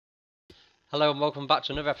Hello and welcome back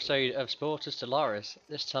to another episode of Spore to Stellaris.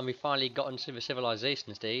 This time we finally got into the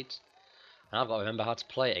civilization stage, and I've got to remember how to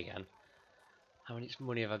play it again. How much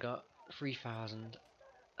money have I got? 3,000.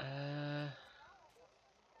 I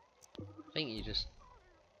think you just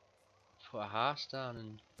put a house down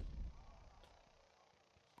and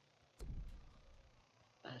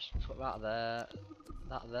let's put that there,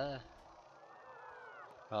 that there.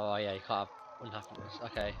 Oh yeah, you can't have unhappiness.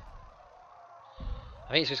 Okay.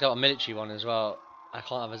 I think it's just got a military one as well. I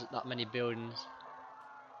can't have that many buildings.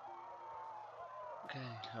 Okay,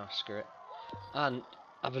 oh screw it. And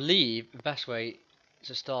I believe the best way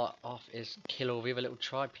to start off is kill all the other little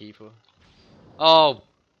tribe people. Oh!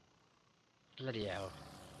 Bloody hell.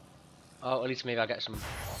 Oh, at least maybe I'll get some...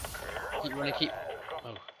 Keep running, keep...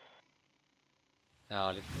 Oh.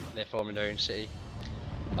 No, they're forming their own city.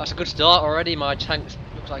 That's a good start already. My tank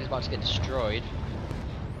looks like it's about to get destroyed.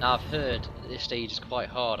 Now I've heard that this stage is quite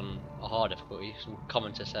hard on a hard difficulty, some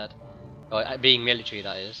commenter said. Well, being military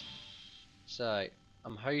that is. So,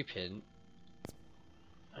 I'm hoping...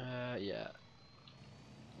 yeah.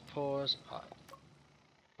 Pause. Right.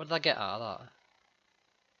 What did I get out of that?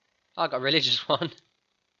 Oh, I got a religious one.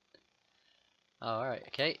 Alright,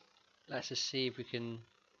 okay. Let's just see if we can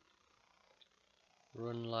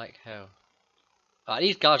run like hell.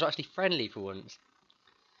 These guys are actually friendly for once.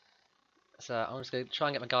 So I'm just going to try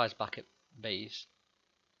and get my guys back at base.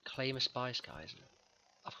 Claim a spice, guys.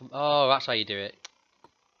 Oh, that's how you do it.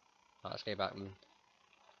 Right, let's go back and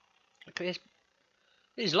look at this.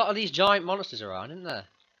 There's a lot of these giant monsters around, isn't there?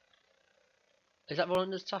 Is that one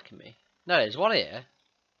that's attacking me? No, there's one here.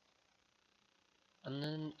 And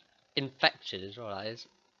then infected as well, that is.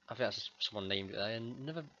 I think that's just someone named it there. And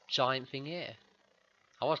another giant thing here.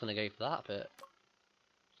 I was going to go for that, but...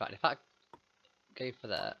 In fact, if I go for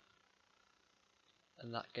that,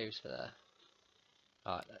 and that goes for there.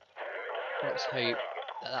 Alright, let's hope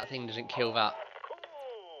that that thing doesn't kill that.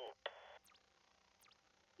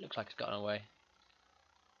 Looks like it's gotten away.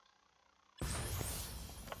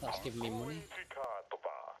 That's giving me money.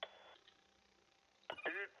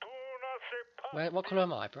 What colour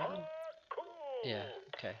am I, brown? Yeah,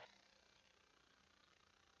 okay.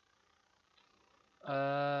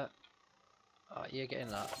 You're getting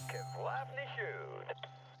that.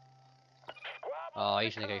 Oh,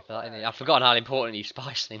 he's gonna go for that, isn't he? I've forgotten how important these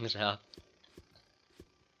spice things are.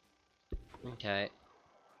 Okay.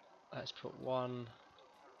 Let's put one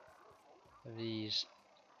of these.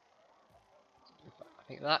 I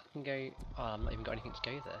think that can go. Oh, I've not even got anything to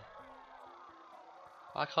go there.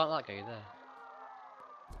 Why can't that go there?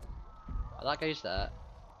 Oh, that goes there.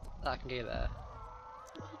 That can go there.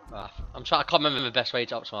 I'm trying. I can't remember the best way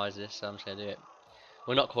to optimize this, so I'm just gonna do it.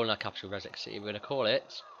 We're not calling our capital Resix City. We're gonna call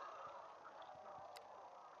it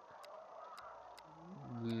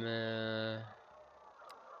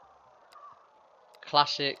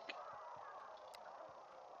Classic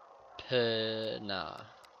Perna.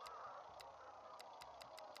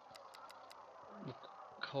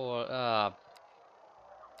 Call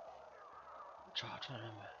trying to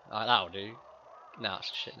remember. That'll do. Nah,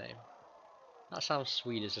 it's a shit name. That sounds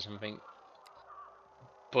Swedish or something.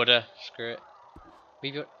 Buddha, screw it.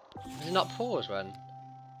 We've got. Does it not pause when?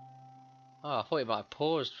 Oh, I thought it might have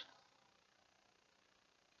paused.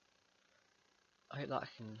 I hope that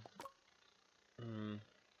can.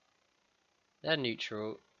 They're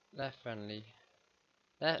neutral. They're friendly.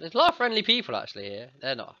 There's a lot of friendly people actually here.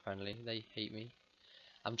 They're not friendly. They hate me.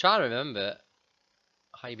 I'm trying to remember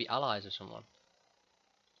how you be allies with someone.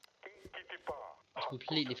 I've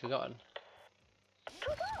completely forgotten.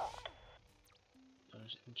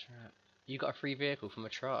 You got a free vehicle from a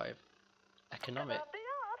tribe. Economic.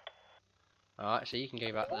 Alright, so you can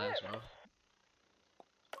go back there as well.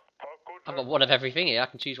 I've got one of everything here. I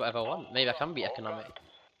can choose whatever I want. Maybe I can be economic.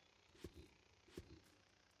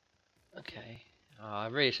 Okay. Oh, I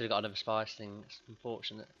really should have got another spice thing. It's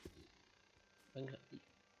unfortunate.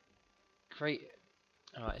 Great.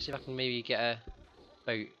 Alright, see if I can maybe get a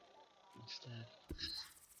boat instead.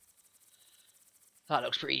 That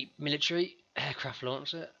looks pretty military. Aircraft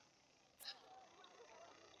launcher.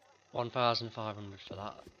 1,500 for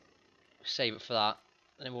that. Save it for that,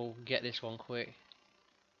 and then we'll get this one quick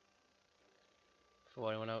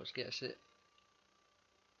before anyone else gets it.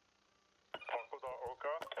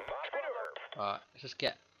 Alright, let's just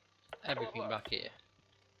get everything back here.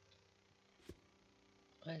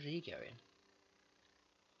 Where's he going?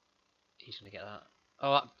 He's gonna get that.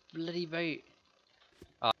 Oh, that bloody boat.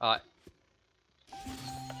 Alright.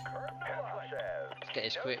 Let's get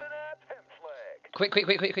this quick. Quick.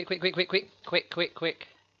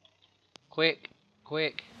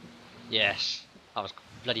 Yes. That was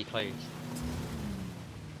bloody close.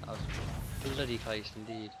 was bloody close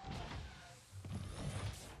indeed.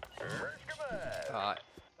 Alright,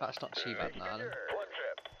 that's not too bad now then.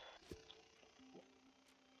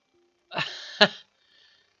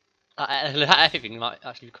 Everything might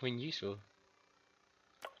actually becoming useful.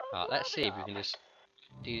 Alright, let's see if we can just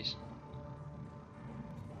do this.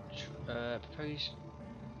 Propose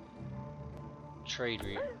trade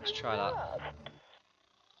route. Let's try that.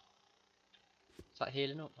 Is that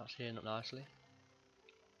healing up? That's healing up nicely.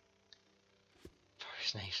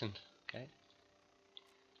 Forest Nation. Okay.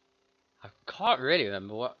 I can't really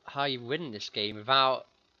remember how you win this game without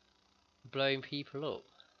blowing people up.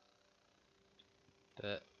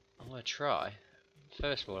 But I'm gonna try.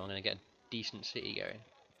 First of all, I'm gonna get a decent city going.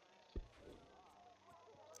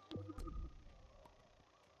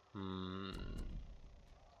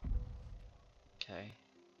 Okay.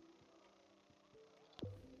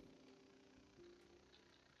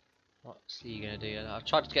 What's he gonna do? I've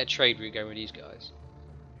tried to get a trade route going with these guys.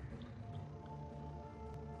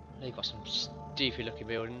 They've got some stupid looking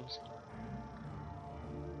buildings.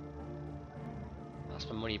 That's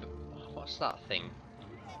for money, but what's that thing?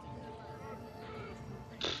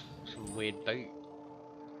 Some weird boat.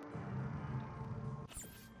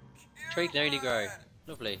 Trade can only grow.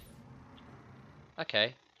 Lovely.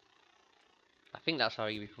 Okay. I think that's how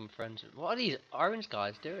you become friends. What are these orange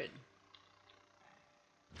guys doing?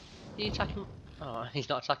 Are you attacking? Oh, he's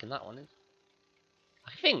not attacking that one.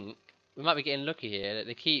 I think we might be getting lucky here that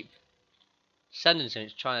they keep sending something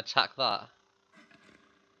to try and attack that.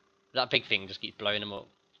 That big thing just keeps blowing them up.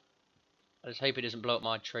 I just hope it doesn't blow up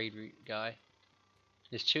my trade route guy.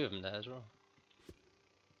 There's two of them there as well.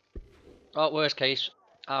 Oh, worst case,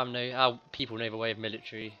 I don't know how people know the way of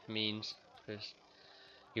military means. Because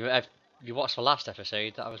if you watched the last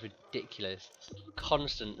episode, that was ridiculous.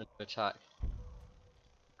 Constant attack.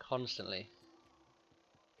 Constantly.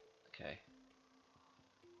 Okay.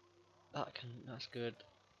 That's good.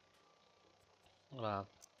 Wow.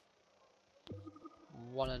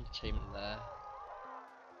 One entertainment there.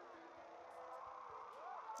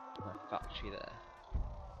 My factory there.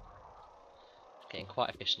 Getting quite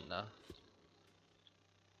efficient now.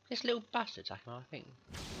 This little bastard attacking I think.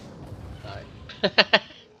 No.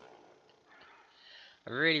 I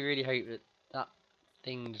really hope that that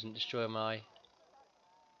thing doesn't destroy my...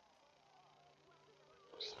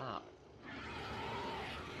 What's that?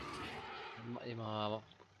 I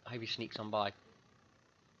hope he sneaks on by.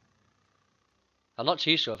 I'm not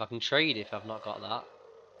too sure if I can trade if I've not got that.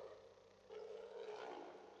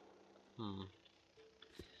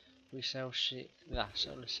 We sell shit. Yeah,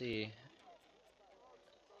 so let's see.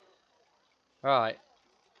 Right.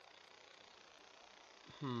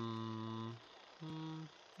 As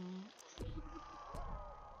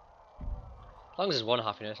long as there's one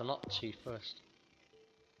happiness, I'm not too fussed.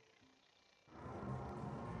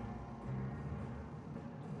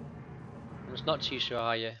 I'm just not too sure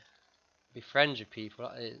how you be friends with people.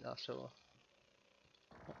 That's all.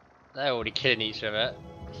 They're already killing each other,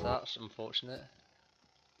 so that's unfortunate.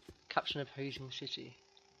 Capture an opposing city.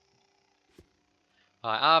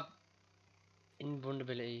 Right, our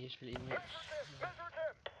invulnerability, usability.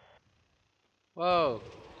 Whoa!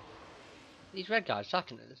 These red guys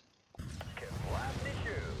attacking us.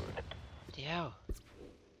 The hell?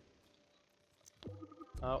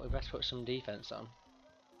 Oh, we best put some defense on.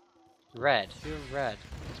 Red. Who are red?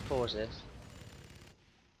 Let's pause this.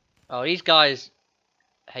 Oh, these guys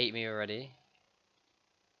hate me already.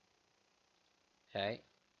 Okay.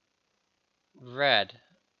 Red.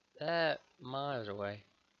 They're miles away.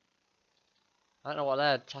 I don't know what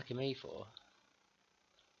they're attacking me for.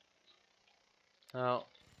 Oh.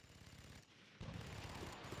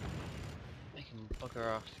 Make him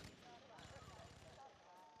bugger off.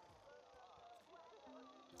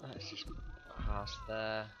 Let's just pass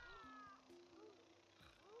there.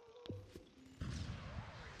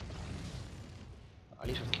 At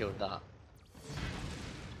least we've killed that.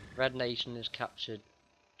 Red Nation has captured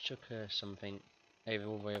Chucker something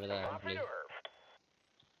all the way over there, hopefully.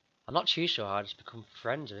 I'm not too sure how I just become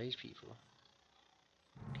friends with these people.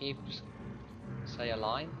 Can you just say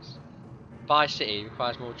alliance? Buy city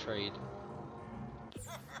requires more trade.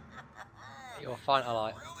 You'll find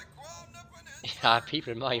ally. Yeah,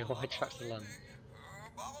 people in my why tracks the land.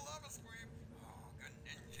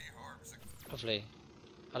 Lovely.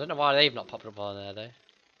 I don't know why they've not popped up on there though.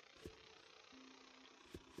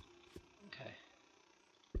 Okay.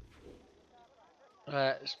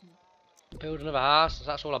 Let's build another house.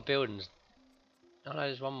 That's all our buildings. Oh no,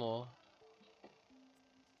 there's one more.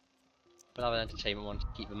 We'll have an entertainment one to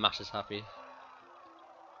keep the masses happy.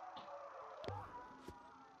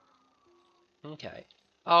 Okay.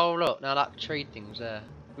 Oh look, now that trade thing's there.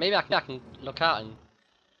 Maybe I can look out and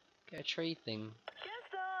get a trade thing.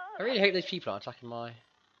 I really hope those people aren't attacking my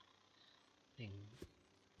thing.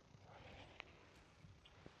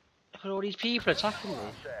 Look at all these people attacking me.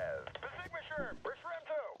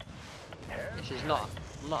 This is not.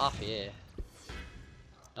 I'm not happy here.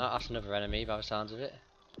 Oh, that's another enemy by the sounds of it.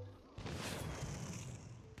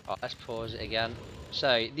 Oh, let's pause it again.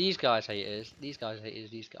 So these guys hate us. These guys hate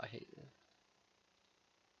us. These guys hate us.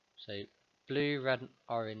 So blue, red, and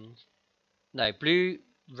orange. No, blue,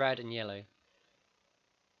 red, and yellow.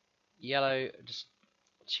 Yellow, just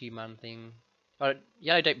two-man thing. Well,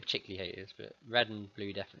 yellow don't particularly hate us, but red and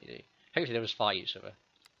blue definitely do. Hopefully they'll just fight each other.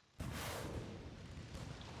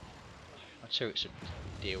 My turret should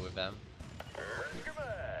deal with them.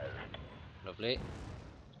 Lovely.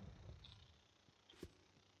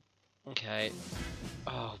 Okay.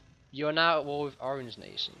 Oh, you are now at war with Orange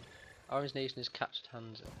Nation. Orange Nation has captured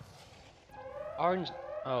Hansa. Orange.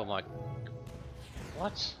 Oh my.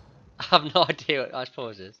 What? I have no idea what I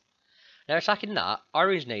suppose is. They're attacking that.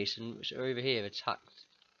 Orange Nation, which are over here, attacked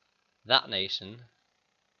that nation.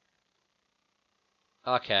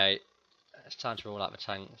 Okay. It's time to roll out the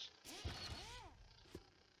tanks.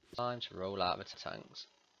 Time to roll out the tanks.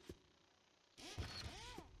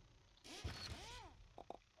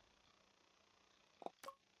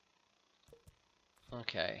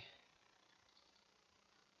 Okay.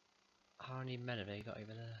 How many men have they got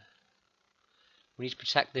over there? We need to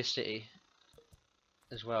protect this city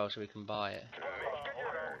as well so we can buy it.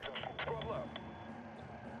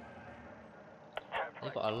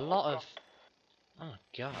 They've got a lot of... Oh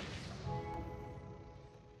god.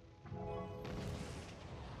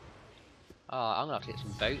 Oh, I'm gonna have to get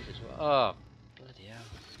some boats as well. Oh, bloody hell.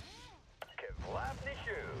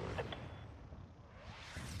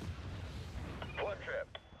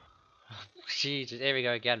 Jesus, here we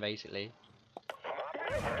go again basically.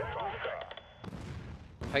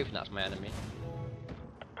 I'm hoping that's my enemy.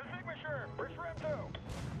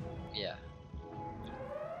 Yeah.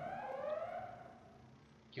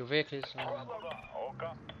 Your vehicle is...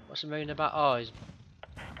 what's he moaning about? Oh, he's...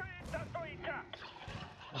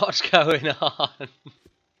 What's going on?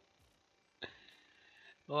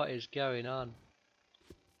 What is going on?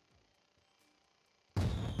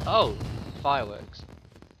 Oh, fireworks.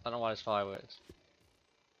 I don't know why there's fireworks.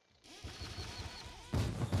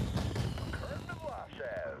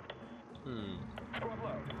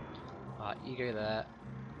 Right, you go there.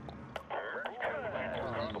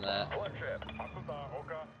 And there.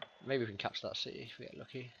 Maybe we can capture that city if we get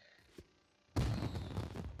lucky.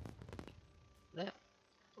 There.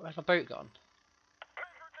 Where's my boat gone?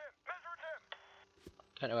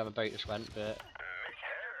 Don't know where my boat just went, but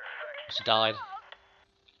she died.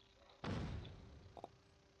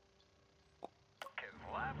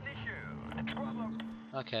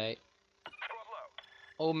 Okay.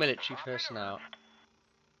 All military personnel.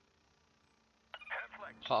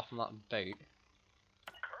 Apart from that boat.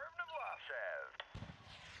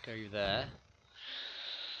 Go there.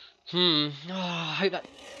 Oh, I hope that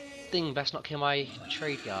thing best not kill my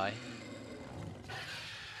trade guy.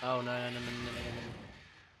 Oh no.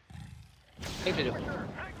 Hopefully it'll...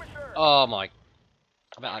 Oh my.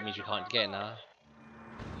 I bet that means we can't get in now.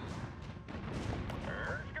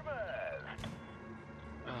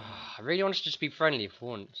 I really want us to just be friendly for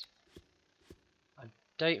once. I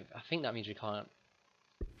think that means we can't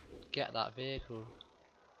get that vehicle.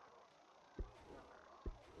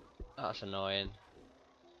 That's annoying.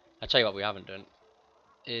 I tell you what we haven't done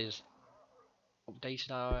is updated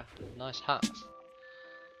our nice hats.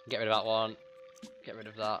 Get rid of that one. Get rid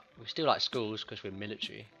of that. We still like schools because we're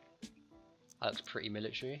military. That looks pretty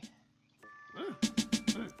military.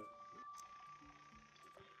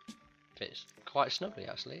 Fits quite snugly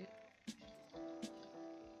actually.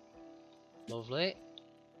 Lovely.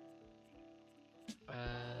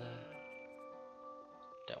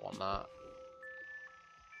 Don't want that.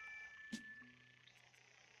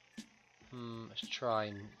 Let's try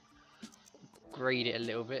and grade it a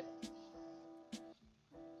little bit.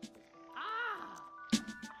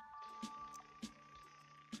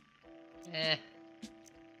 Eh.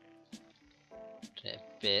 Turn it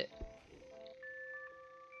a bit.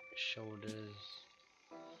 Shoulders.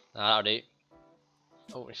 Nah, that'll do.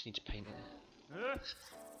 Oh, I just need to paint it.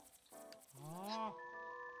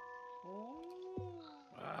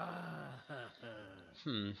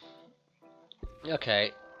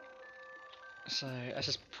 Okay. So let's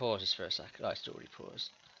just pause this for a second. Oh, it's already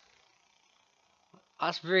paused.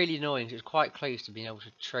 That's really annoying. It was quite close to being able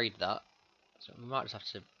to trade that, so we might just have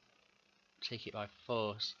to take it by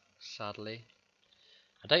force. Sadly.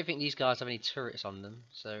 I don't think these guys have any turrets on them,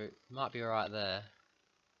 so it might be alright there.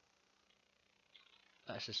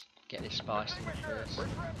 Let's just get this spice thing first. Okay.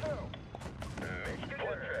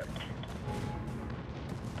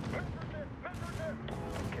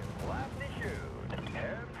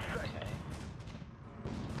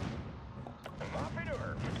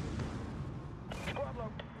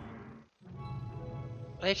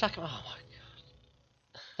 Are they attacking? Oh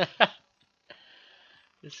my god.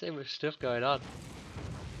 There's so much stuff going on.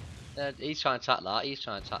 He's trying to attack that, he's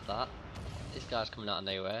trying to attack that. This guy's coming out of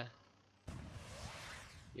nowhere.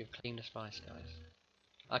 You've cleaned the spice,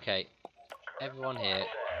 guys. Okay. Everyone here.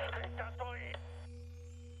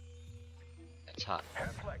 Attack.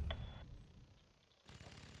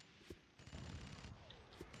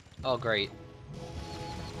 Oh great.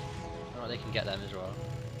 Oh, they can get them as well.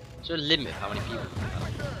 Is there a limit of how many people can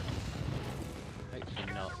have?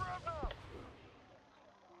 Hopefully not.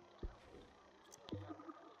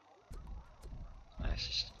 Let's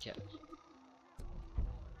just get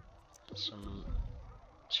some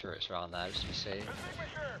turrets around there just to be safe.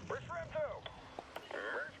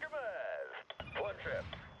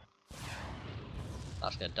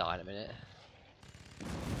 That's gonna die in a minute.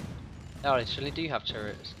 Oh, they certainly do have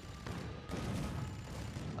turrets.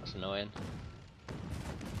 That's annoying.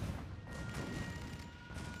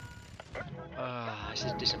 Ah, this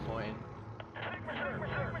is disappointing.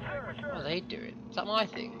 What are they doing? Is that my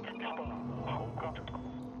thing?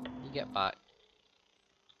 You get back.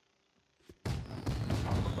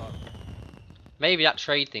 Maybe that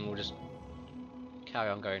trade thing will just carry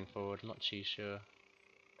on going forward, I'm not too sure.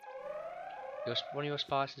 One of your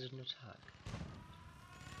spices is under attack.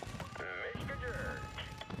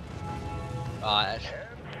 Alright,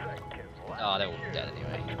 oh, they're all dead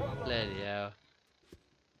anyway. Bloody hell.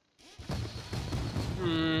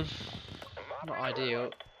 Not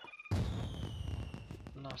ideal.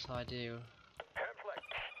 Not ideal.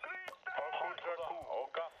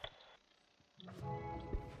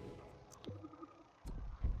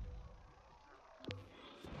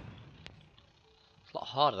 It's a lot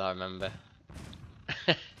harder than I remember.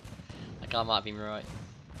 That guy might have been right.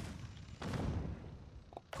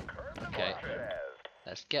 Okay,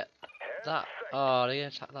 let's get that. Oh, they're gonna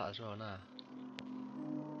attack that as well now.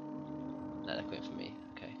 No, they're quitting for me.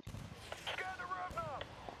 Okay.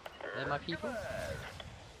 They're my people?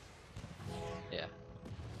 Yeah.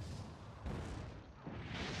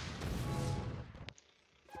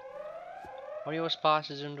 One of your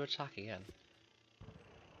spices under attack again.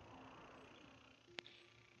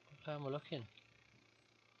 Where am I looking?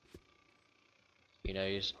 Who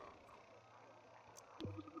knows?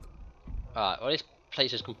 Alright, well this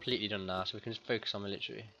place is completely done now, so we can just focus on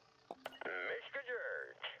military.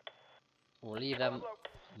 We'll leave them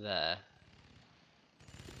there.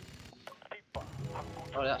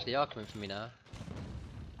 Oh, they actually are coming for me now.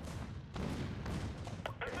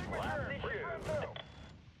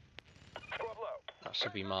 That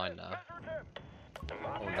should be mine now.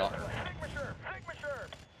 Or not.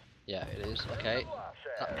 Yeah, it is. Okay.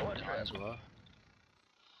 That might die as well.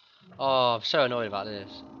 Oh, I'm so annoyed about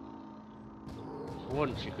this. For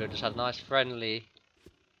once we could have just had a nice friendly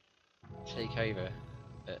takeover.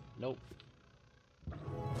 But nope.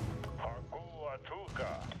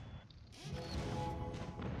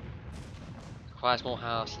 Requires more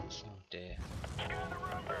houses. Oh dear.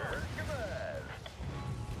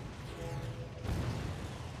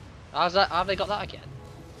 How's that? Have they got that again?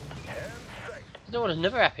 There was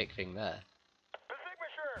another epic thing there.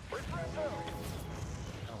 Oh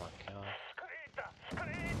my god.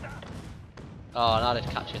 Oh, now they're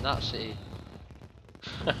capturing that city.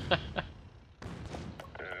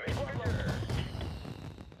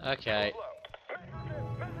 Okay.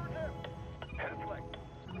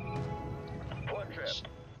 Let's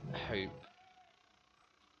hope.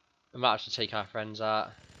 We might have to take our friends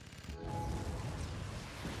out.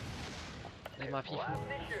 Are they my people?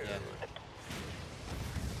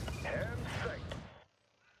 Yeah.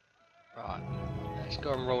 Right. Let's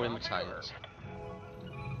go and roll in with tanks.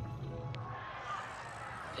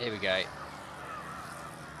 Here we go.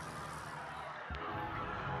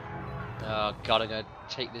 Oh god, I'm gonna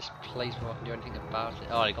take this place before I can do anything about it.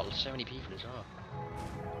 Oh, they got so many people as well.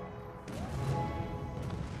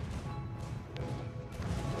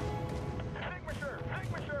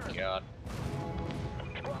 God.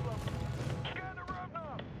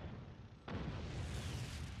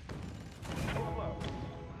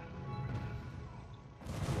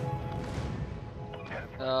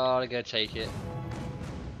 Oh, I'm gonna take it.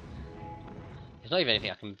 There's not even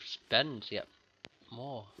anything I can spend to get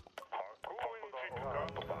more. Oh,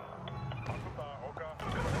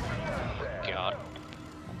 God.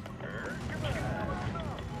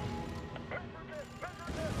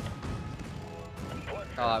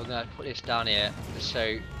 Alright, we're gonna put this down here just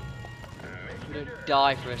so we don't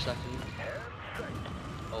die for a second.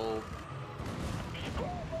 Oh.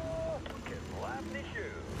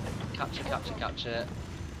 Capture, capture, capture.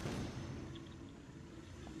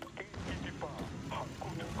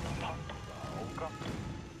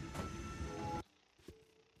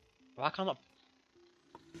 Why can't I not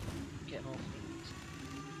get more things?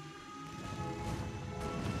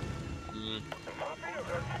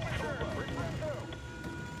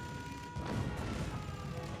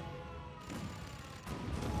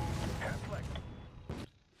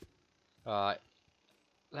 Right,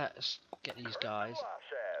 let's get these guys.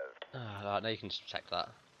 Right, now you can check that.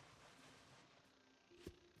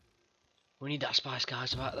 We need that spice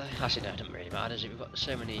guys back there. Actually, no, it doesn't really matter, does it? We've got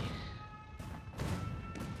so many.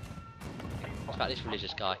 In fact, this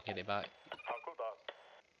religious guy can get it back.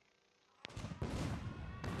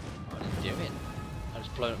 What are you doing? I'm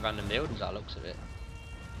just blowing up random buildings that looks of it.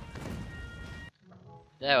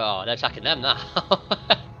 There we are, they're attacking them now.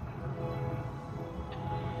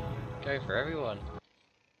 Go for everyone.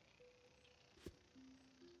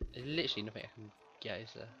 There's literally nothing I can get, is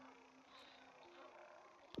there?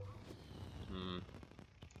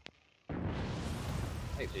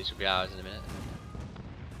 Hopefully this will be ours in a minute.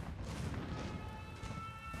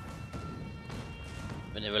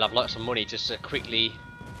 And then we'll have lots of money just to quickly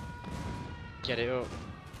get it up.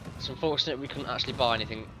 It's unfortunate we couldn't actually buy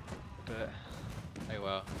anything, but oh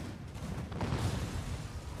well.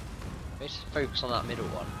 Let's focus on that middle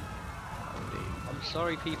one. I'm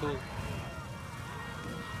sorry, people.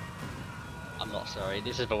 I'm not sorry.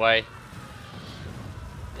 This is the way.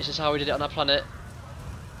 This is how we did it on our planet,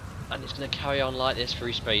 and it's going to carry on like this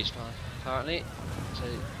through space, apparently. So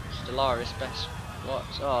Stellaris best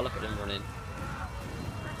watch. Oh, look at them running.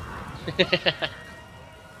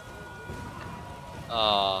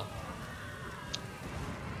 Ah,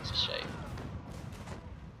 it's a shame.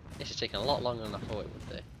 This is taking a lot longer than I thought it would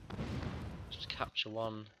do. Just capture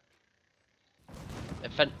one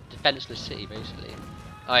defenseless city, basically.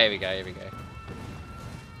 Oh, here we go. Here we go.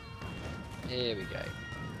 Here we go.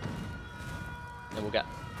 Then we'll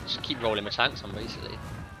just keep rolling my tanks on, basically.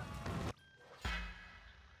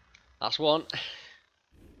 That's one.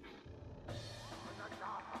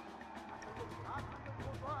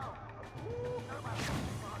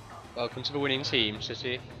 Welcome to the winning team,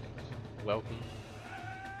 City. Welcome.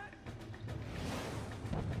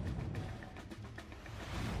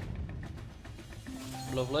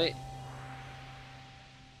 Lovely.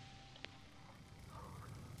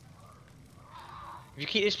 If you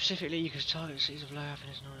keep this specifically, you can target cities of low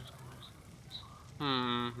happiness.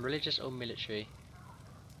 Religious or military?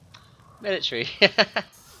 Military.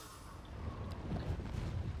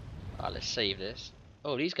 Alright, let's save this.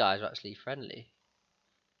 Oh, these guys are actually friendly.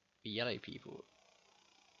 The yellow people.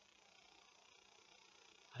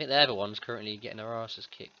 I think they're the ones currently getting their asses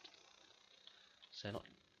kicked. So not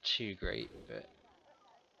too great, but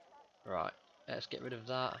right. Let's get rid of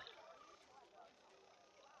that.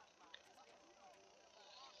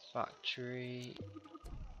 Factory.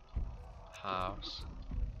 House.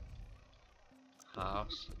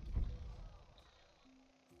 House.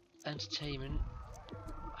 Entertainment.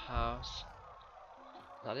 House.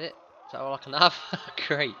 Is that it? Is that all I can have?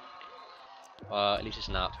 Great. Well, at least it's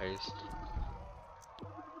an outpost.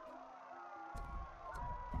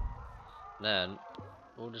 And then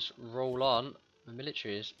we'll just roll on the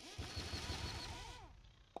militaries.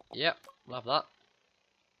 Yep, we'll have that.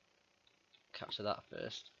 Capture that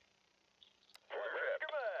first.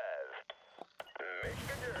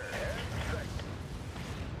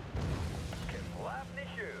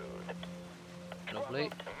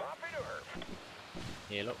 Lovely.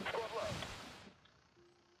 Heal up.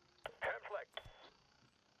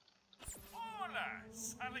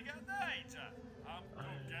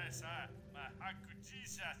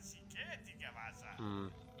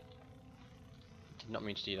 Did not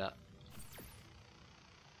mean to do that.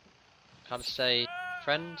 Can't say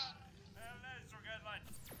friends.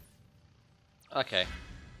 Okay.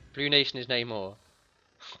 Blue Nation is no more.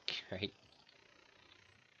 Great.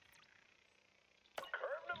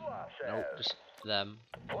 Nope, just them.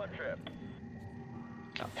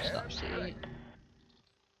 Capture that city.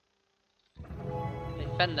 They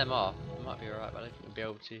fend them off. It might be alright, but I don't think we'll be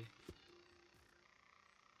able to.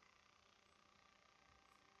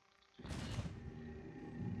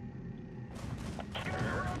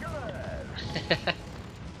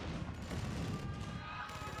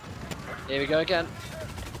 Here we go again.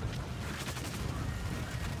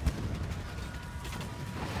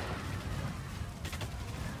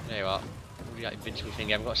 There you are. We got invincible thing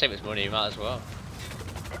again. We've got so much money, we might as well.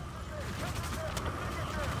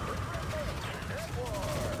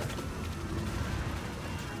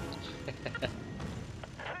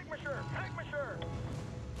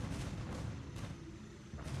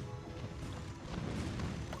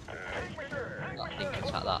 I think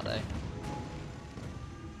it's like that though.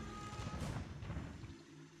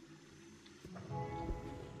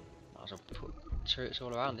 Might as well put turrets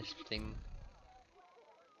all around this thing.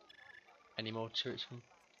 Any more turrets from...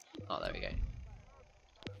 Oh, there we go.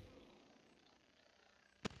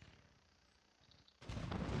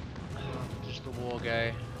 How does the war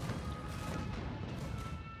go?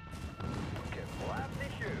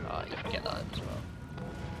 Oh, you can get that as well.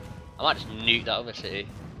 I might just nuke that other city.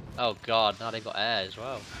 Oh god, now they've got air as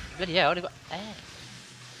well. Bloody hell, they've got air.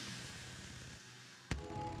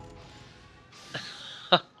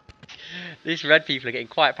 These red people are getting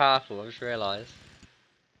quite powerful, I just realised.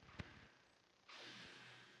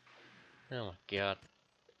 Oh my god.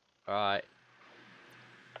 Alright.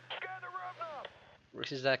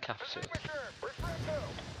 This is their capital.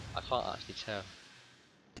 I can't actually tell.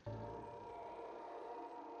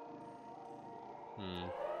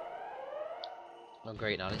 Oh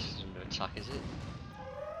great, now this is under attack, is it?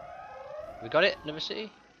 We got it? Another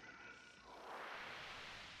city?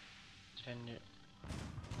 Defender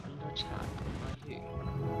under attack by who?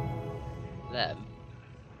 Them?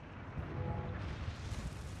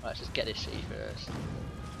 Right, let's just get this city first.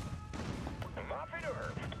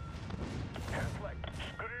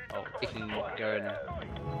 Oh, we can go and...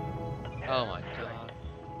 Oh my god.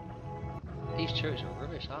 These turrets are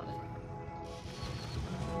rubbish, aren't they?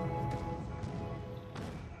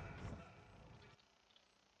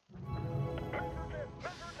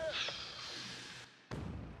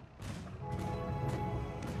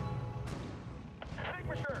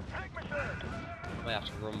 I may have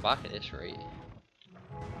to run back at this rate.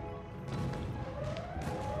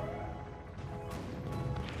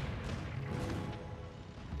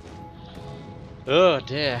 Oh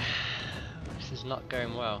dear, this is not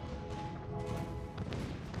going well.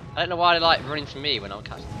 I don't know why they like running to me when I'm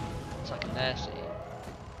attacking their city.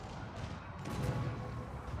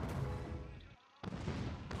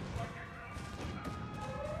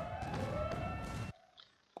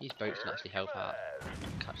 These boats can actually help out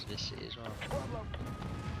capture this city as well.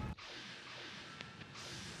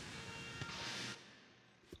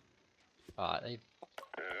 Alright, they've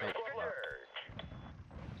helped that.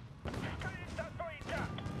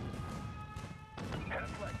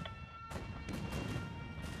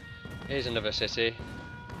 Here's another city.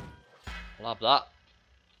 I'll have that.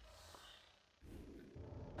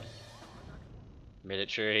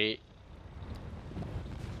 Military.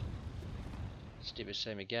 Let's do the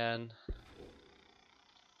same again.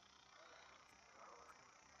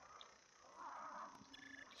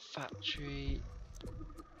 Factory.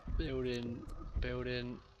 Building.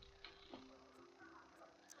 Building.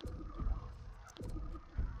 I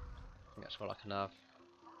think that's all I can have.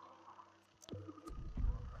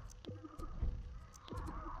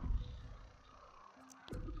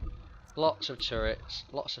 Lots of turrets,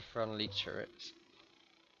 lots of friendly turrets.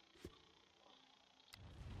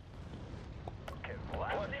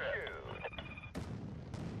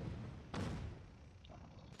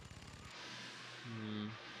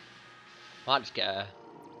 Might just get a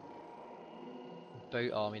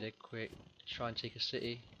boat army to quick try and take a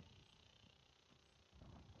city.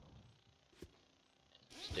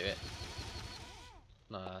 Let's do it.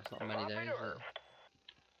 No, it's not many there, is it?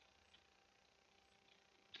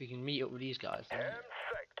 If we can meet up with these guys then.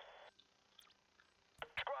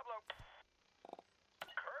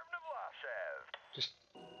 Just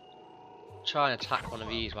try and attack one of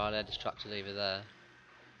these while they're distracted over there.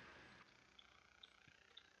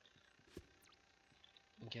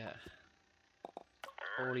 Get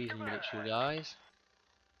all these military guys.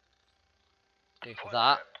 Go for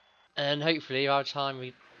that. And hopefully by the time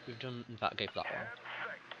we've done, in fact, go for that one.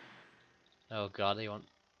 Oh god, they want...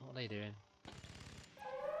 What are they doing?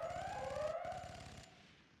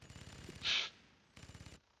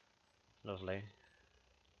 Lovely.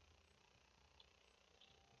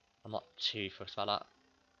 I'm not too fussed about that.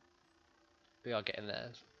 We are getting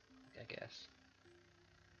there, I guess.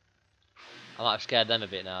 I might have scared them a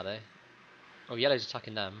bit now though. Oh, yellow's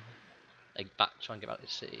attacking them. They try and get back to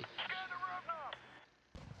the city.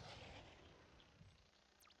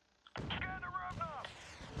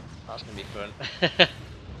 That's gonna be fun.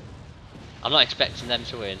 I'm not expecting them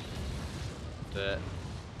to win, but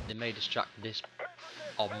they may distract this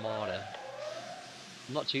armada.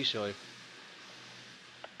 I'm not too sure if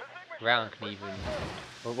ground can even...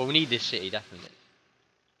 Well, we need this city definitely.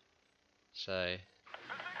 So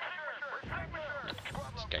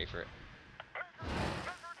let's go for it.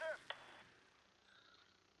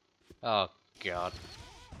 Oh god.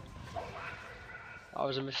 That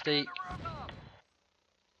was a mistake.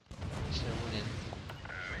 Still winning.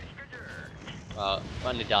 Well,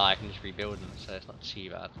 when they die I can just rebuild them, so it's not too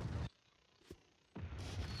bad.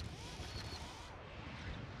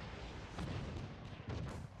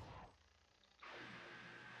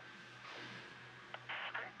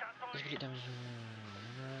 Let's get damage.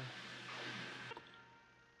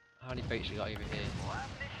 How many boats we got over here?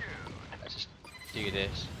 Let's just do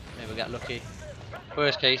this. Maybe we'll get lucky.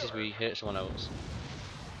 Worst case is we hurt someone else.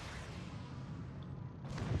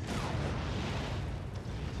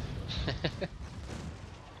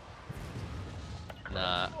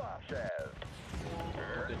 Nah.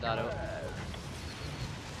 Good that up.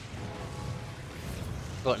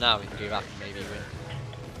 But now we can go back and maybe win.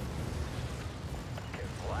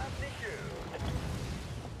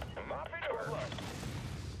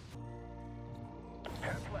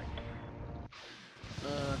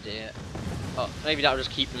 Oh dear. Oh, maybe that'll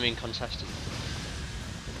just keep them incontested.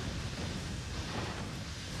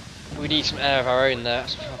 We need some air of our own there,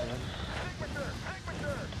 that's a problem.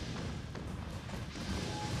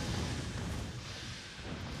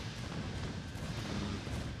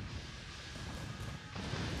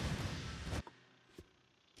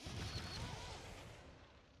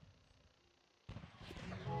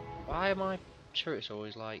 Why are my turrets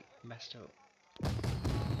always like messed up?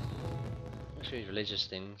 Must be religious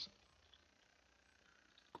things.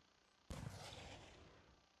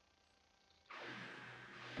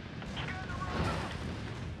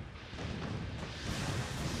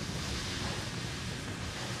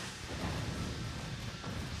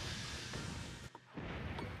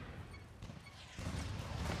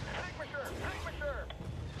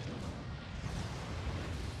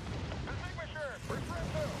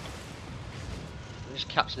 Just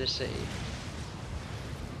capture this city.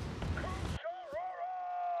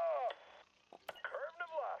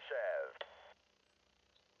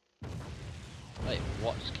 Wait,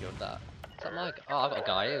 what just killed that? Is that my... Oh, I've got a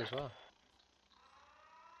guy here as well.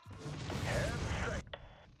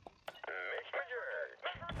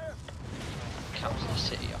 Capture the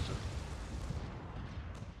city off him.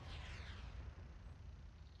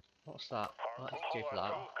 What's that? I might have to go for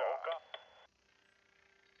that.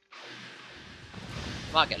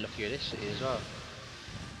 Might get lucky with this city as well.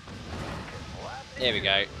 There we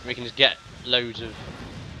go. We can just get loads of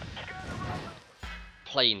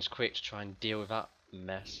planes quick to try and deal with that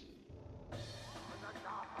mess.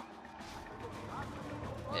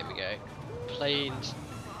 There we go. Planes.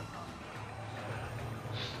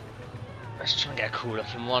 Let's try and get a cool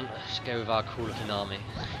looking one. Let's go with our cool looking army.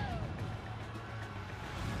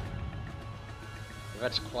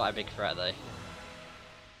 That's quite a big threat though.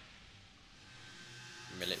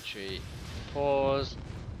 Military. Pause.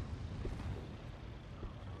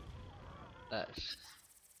 Let's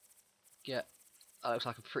get... That looks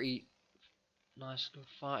like a pretty nice good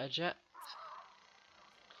fighter jet.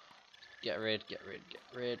 Get rid.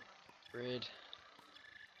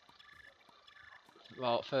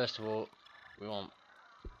 Well, first of all, we want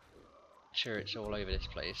turrets all over this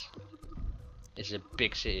place. It's a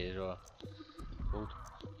big city as well. We'll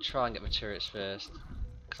try and get my turrets first,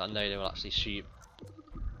 because I know they will actually shoot.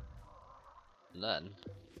 And then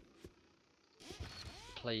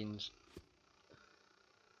planes.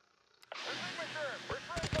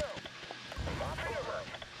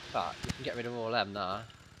 But we can get rid of all them now.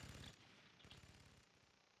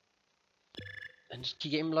 And just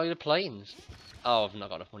keep getting below the planes. Oh, I've not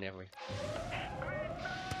got enough money, have we?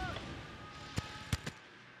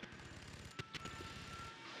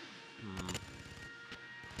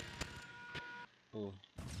 Oh,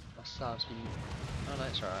 my sound's been... Oh no,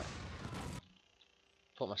 it's alright.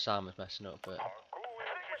 Thought my sound was messing up, but...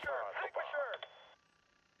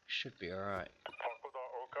 Should be alright.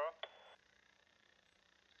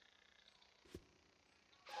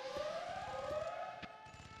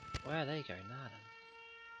 Where are they going now then?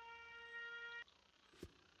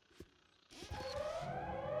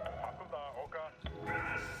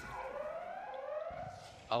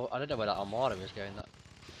 Oh, I don't know where that armada was going, that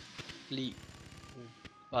fleet.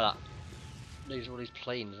 Well, that... These are all these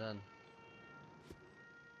planes then.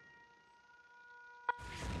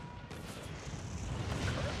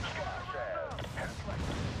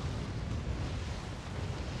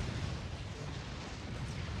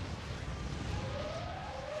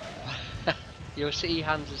 Your city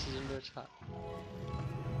hands us is under attack.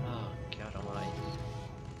 Oh god almighty.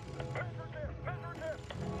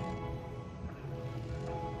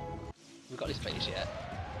 We've got this place yet.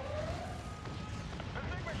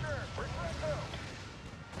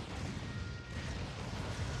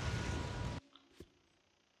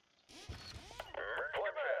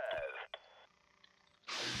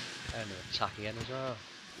 And an attack again as well.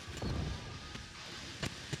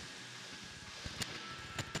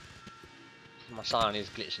 My sign is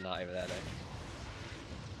glitching out over there though.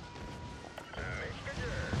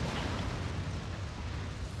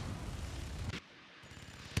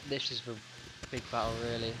 This is the big battle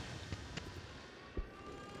really.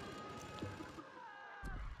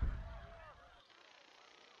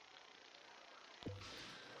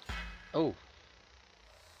 Oh!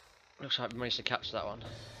 Looks like we managed to capture that one.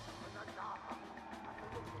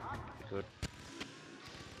 Good.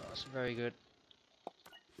 That's very good.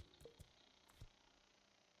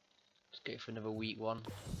 Let's go for another weak one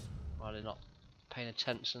while they're not paying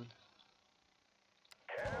attention.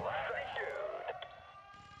 I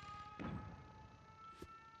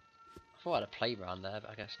thought I had a playground there,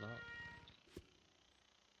 but I guess not.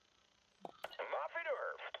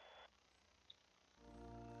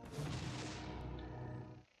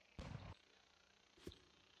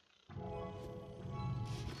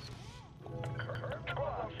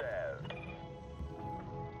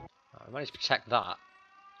 Right, we managed to protect that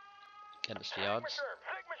against the odds.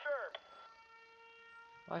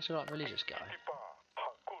 Why is there not religious guy?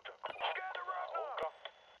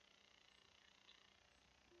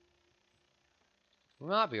 We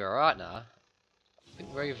might be alright now. I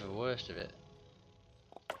think we're over the worst of it.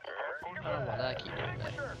 I don't know what they keep doing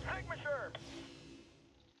there.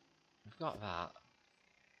 We've got that.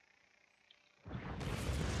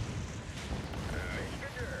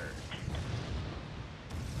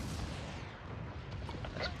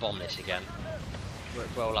 Let's bomb this again.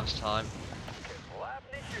 Worked well last time.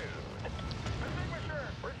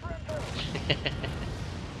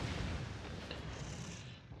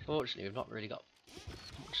 Fortunately, we've not really got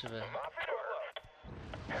much of a...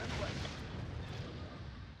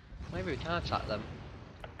 Maybe we can attack them.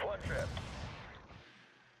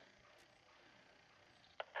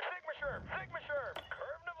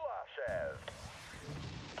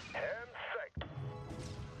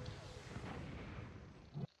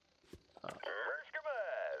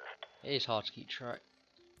 It is hard to keep track.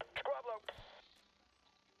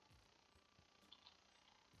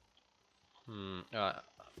 Alright,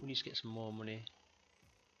 we need to get some more money.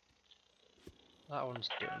 That one's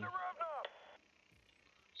done.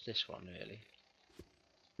 It's this one really.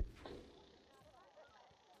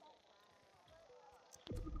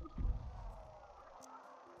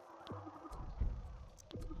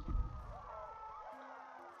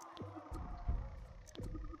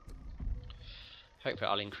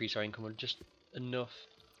 Hopefully I'll increase our income just enough.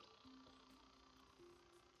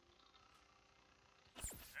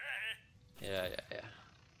 Yeah.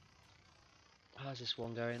 How's this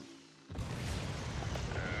one going?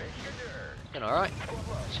 Going alright.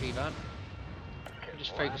 Too bad.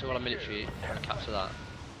 Just focus all on military and capture that.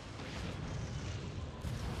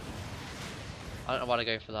 I don't know why to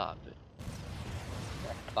go for that, but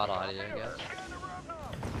bad idea I guess.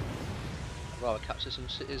 Rather capture some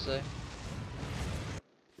cities though.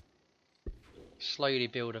 Slowly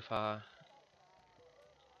build up our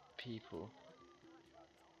people.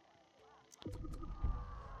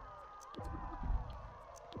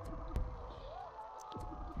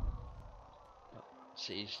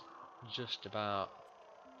 City's just about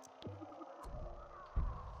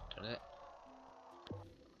done it.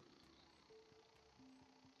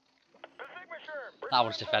 That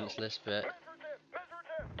one's defenseless, but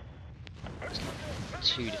it's not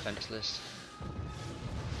too defenseless.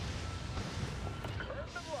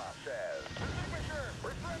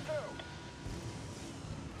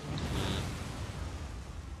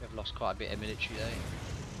 We've lost quite a bit of military though.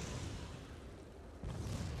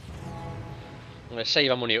 I'm going to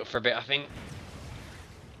save our money up for a bit, I think,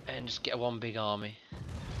 and just get one big army.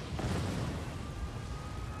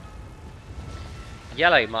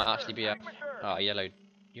 Yellow might actually be a... Oh, yellow.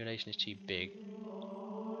 Your nation is too big.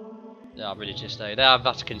 They are religious though. They are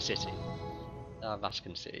Vatican City. They are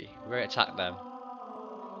Vatican City. We're going to attack them.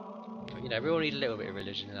 But, you know, we all need a little bit of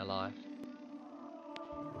religion in our life.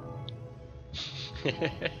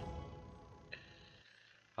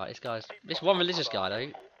 Right, this one religious guy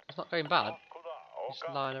though, it's not going bad. Just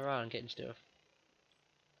lying around getting stuff.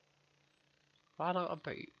 Why not a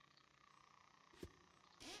boot?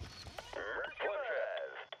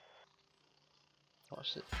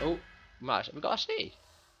 What's it? Oh, match. We got a city.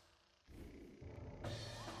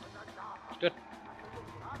 Good.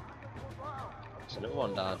 That's another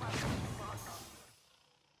one down.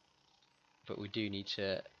 But we do need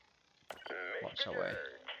to watch our way.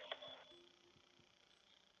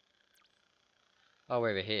 Oh,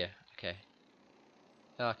 we're over here. Okay.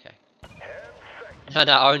 Okay.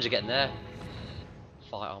 No, orange are getting there.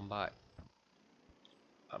 Fight on back.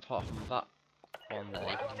 apart from that one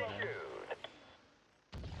there.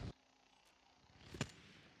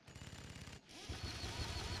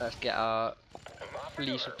 Let's get our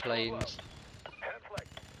fleece of planes.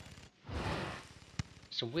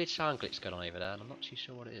 Some weird sound glitch going on over there, and I'm not too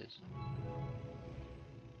sure what it is.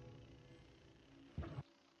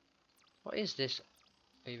 What is this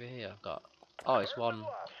over here? I've got. Oh, it's one.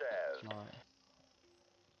 Right.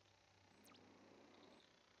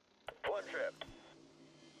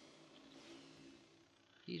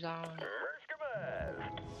 He's out.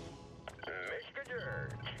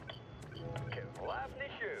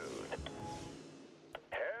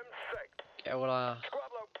 Get all our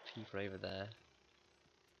people over there.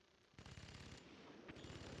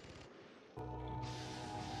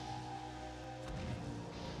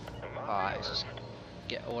 Alright, let's just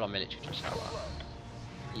get all our military troops out of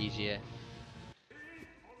that. Easier.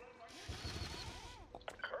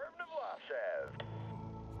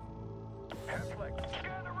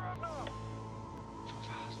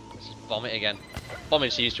 Let's just bomb it again. Bombing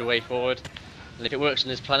seems to be the way forward. And if it works on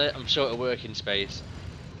this planet, I'm sure it'll work in space.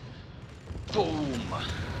 Boom!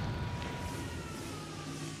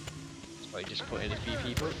 That's probably just put in a few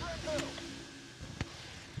people.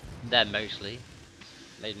 Them mostly.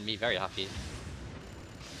 Made me very happy.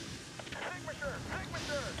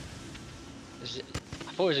 I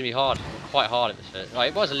thought it was going to be hard, quite hard at the first. Right,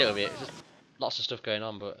 it was a little bit, just lots of stuff going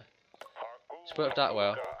on, but it's worked out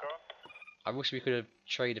well. I wish we could have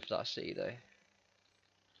traded for that city though.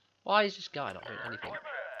 Why is this guy not doing anything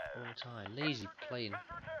all the time? Lazy plane.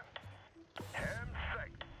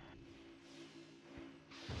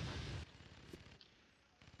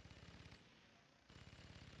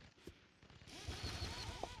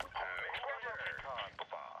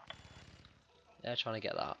 They're trying to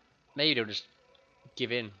get that. Maybe they'll just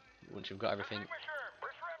give in once we've got everything.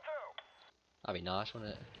 That'd be nice,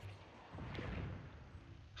 wouldn't it?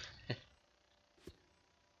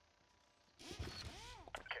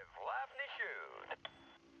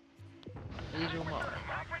 These are mine.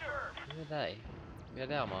 Who are they? Yeah,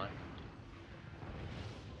 they are mine.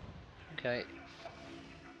 Okay.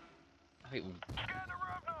 I think we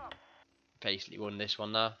basically won this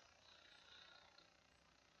one now.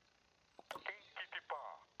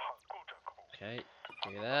 Okay,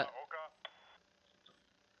 do that.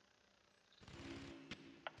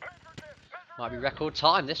 Might be record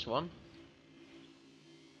time this one.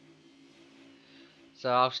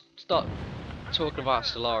 So I'll start talking about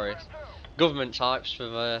Stellaris. Government types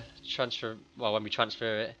for transfer. Well, when we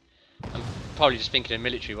transfer it, I'm probably just thinking a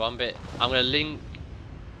military one, but I'm going to link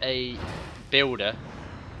a builder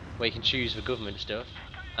where you can choose for government stuff.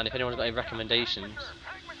 And if anyone's got any recommendations,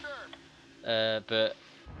 but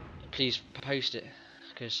please post it,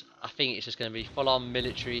 because I think it's just going to be full on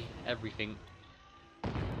military everything.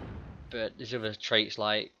 But there's other traits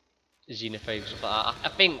like xenophobia and stuff like that.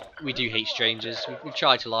 I think we do hate strangers. We've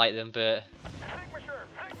tried to like them, but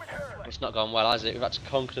it's not gone well, has it? We've had to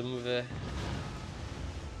conquer them with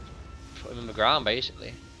put them in the ground,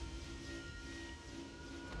 basically.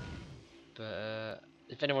 But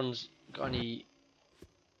if anyone's got any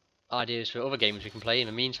ideas for other games we can play in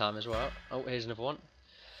the meantime as well. Oh, here's another one.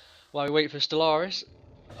 While we wait for Stellaris,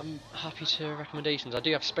 I'm happy to recommendations. I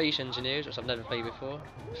do have Space Engineers, which I've never played before,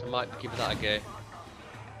 so I might give that a go.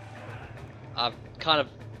 I've kind of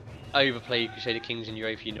overplayed Crusader Kings and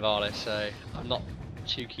Europa Universalis, so I'm not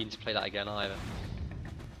too keen to play that again either.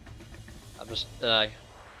 I just, I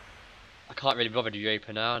can't really bother with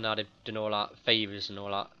Europa now they've done all that favours and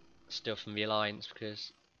all that stuff from the Alliance,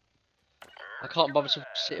 because I can't bother to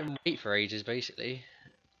sit and wait for ages, basically.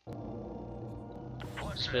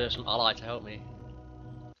 Just for some ally to help me.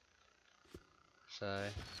 So...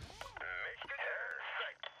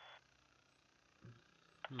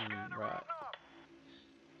 right.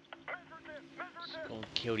 Just gonna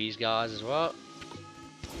kill these guys as well.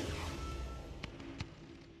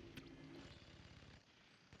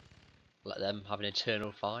 Let them have an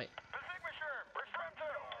eternal fight.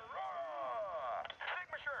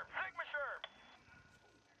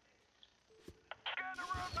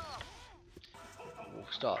 We'll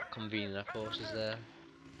start convening our forces there.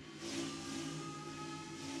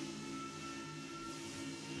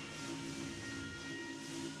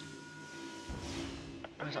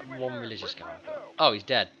 Where's that one religious guy? Oh, he's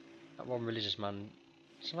dead. That one religious man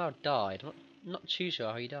somehow died. I'm not too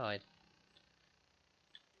sure how he died.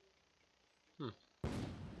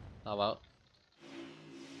 Oh well.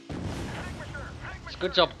 It's a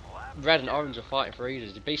good job Red and Orange are fighting for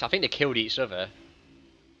ages. I think they killed each other.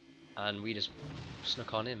 And we just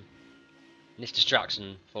snuck on him. And this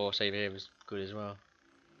distraction force over here was good as well.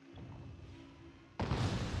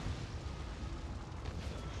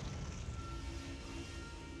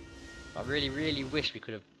 I really wish we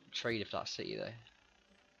could have traded for that city though.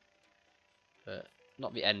 But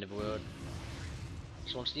not the end of the world.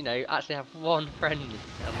 Just want to, you know, actually have one friend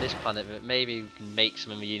on this planet, but maybe we can make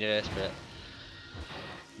some in the universe, but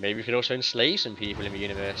maybe we could also enslave some people in the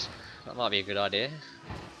universe. That might be a good idea.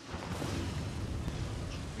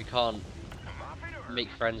 We can't make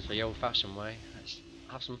friends the old-fashioned way. Let's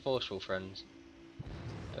have some forceful friends.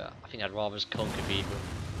 But I think I'd rather just conquer people.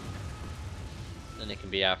 Then they can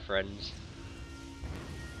be our friends.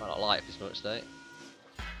 Might not like this much though.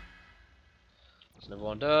 That's another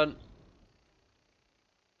one done.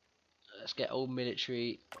 Let's get all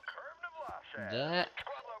military there.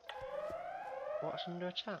 What's under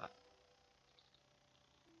attack?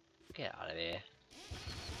 Get out of here.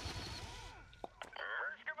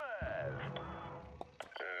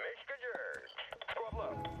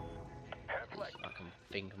 I can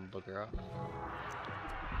think and bugger off.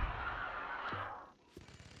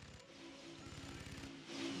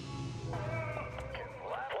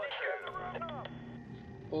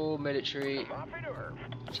 All military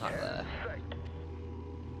attack there.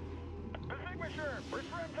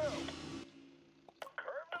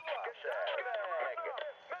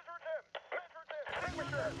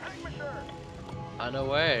 And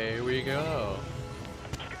away we go.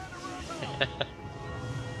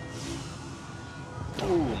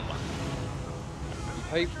 Boom.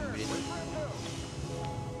 Hopefully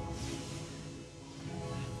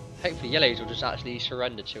yellows will just actually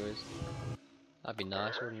surrender to us. That'd be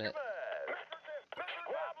nice, wouldn't it?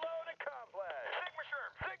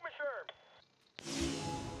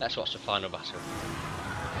 Let's watch the final battle.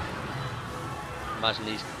 Imagine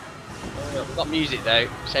these. Oh, we've got music though,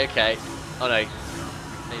 it's okay. Oh no,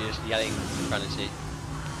 they're just yelling profanity.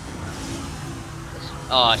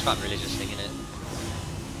 Oh, it's that religious thing, isn't it?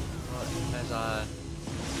 There's our.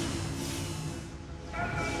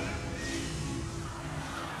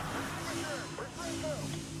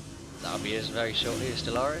 That'll be us very shortly as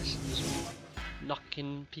Stellaris. Just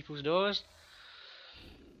knocking people's doors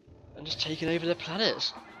and just taking over their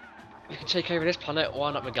planets. We can take over this planet,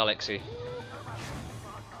 why not the galaxy?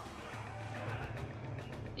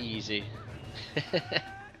 Easy.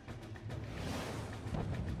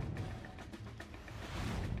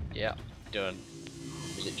 Yeah, done.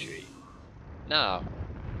 Military. Now,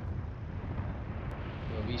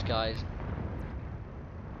 will these guys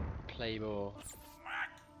play more?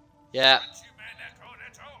 Yeah.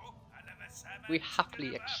 We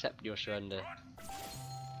happily accept your surrender.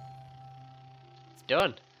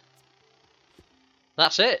 Done.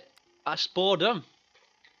 That's it. That's Spore done.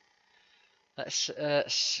 Let's well,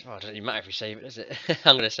 it doesn't even matter if we save it, does it?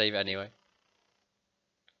 I'm gonna save it anyway.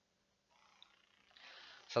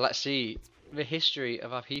 So let's see the history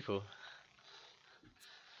of our people.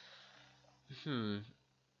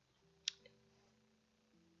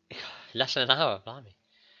 Less than an hour, blimey.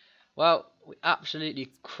 Well, we absolutely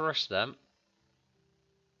crushed them.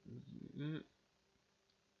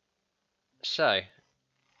 So,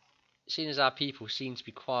 seeing as our people seem to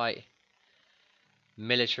be quite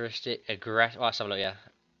militaristic, aggressive. Well, let's have a look, yeah.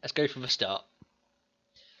 Let's go from the start.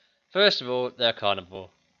 First of all, they're carnivore.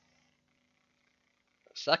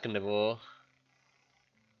 Second of all,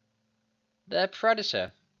 they're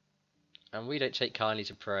predator. And we don't take kindly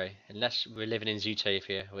to prey, unless we're living in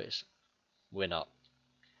Zootopia, which we're not.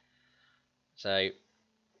 So,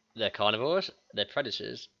 they're carnivores, they're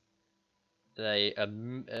predators, they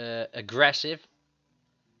are aggressive,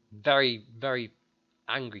 very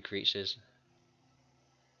angry creatures.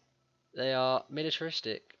 They are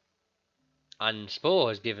militaristic, and Spore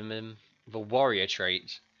has given them the warrior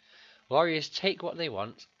traits. Warriors take what they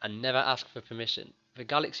want and never ask for permission. The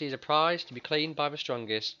galaxy is a prize to be claimed by the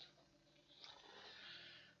strongest.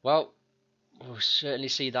 Well, we'll certainly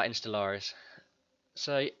see that in Stellaris.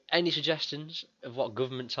 So, any suggestions of what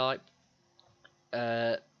government type,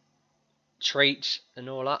 traits and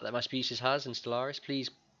all that my species has in Stellaris, please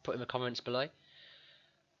put in the comments below.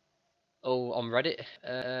 Or on Reddit.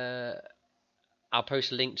 I'll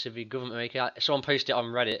post a link to the government maker. Someone posted it on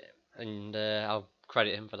Reddit, and I'll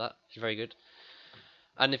credit him for that. It's very good.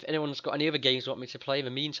 And if anyone's got any other games they want me to play in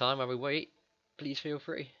the meantime while we wait, please feel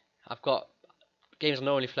free. I've got games I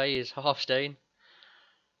normally play is Hearthstone,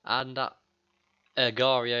 and that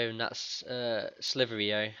Gario, and that's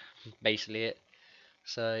Sliverio, basically it.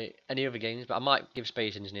 So any other games, but I might give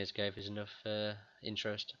Space Engineers a go if there's enough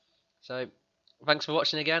interest. So thanks for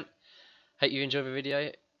watching again. Hope you enjoyed the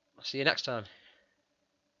video. I'll see you next time.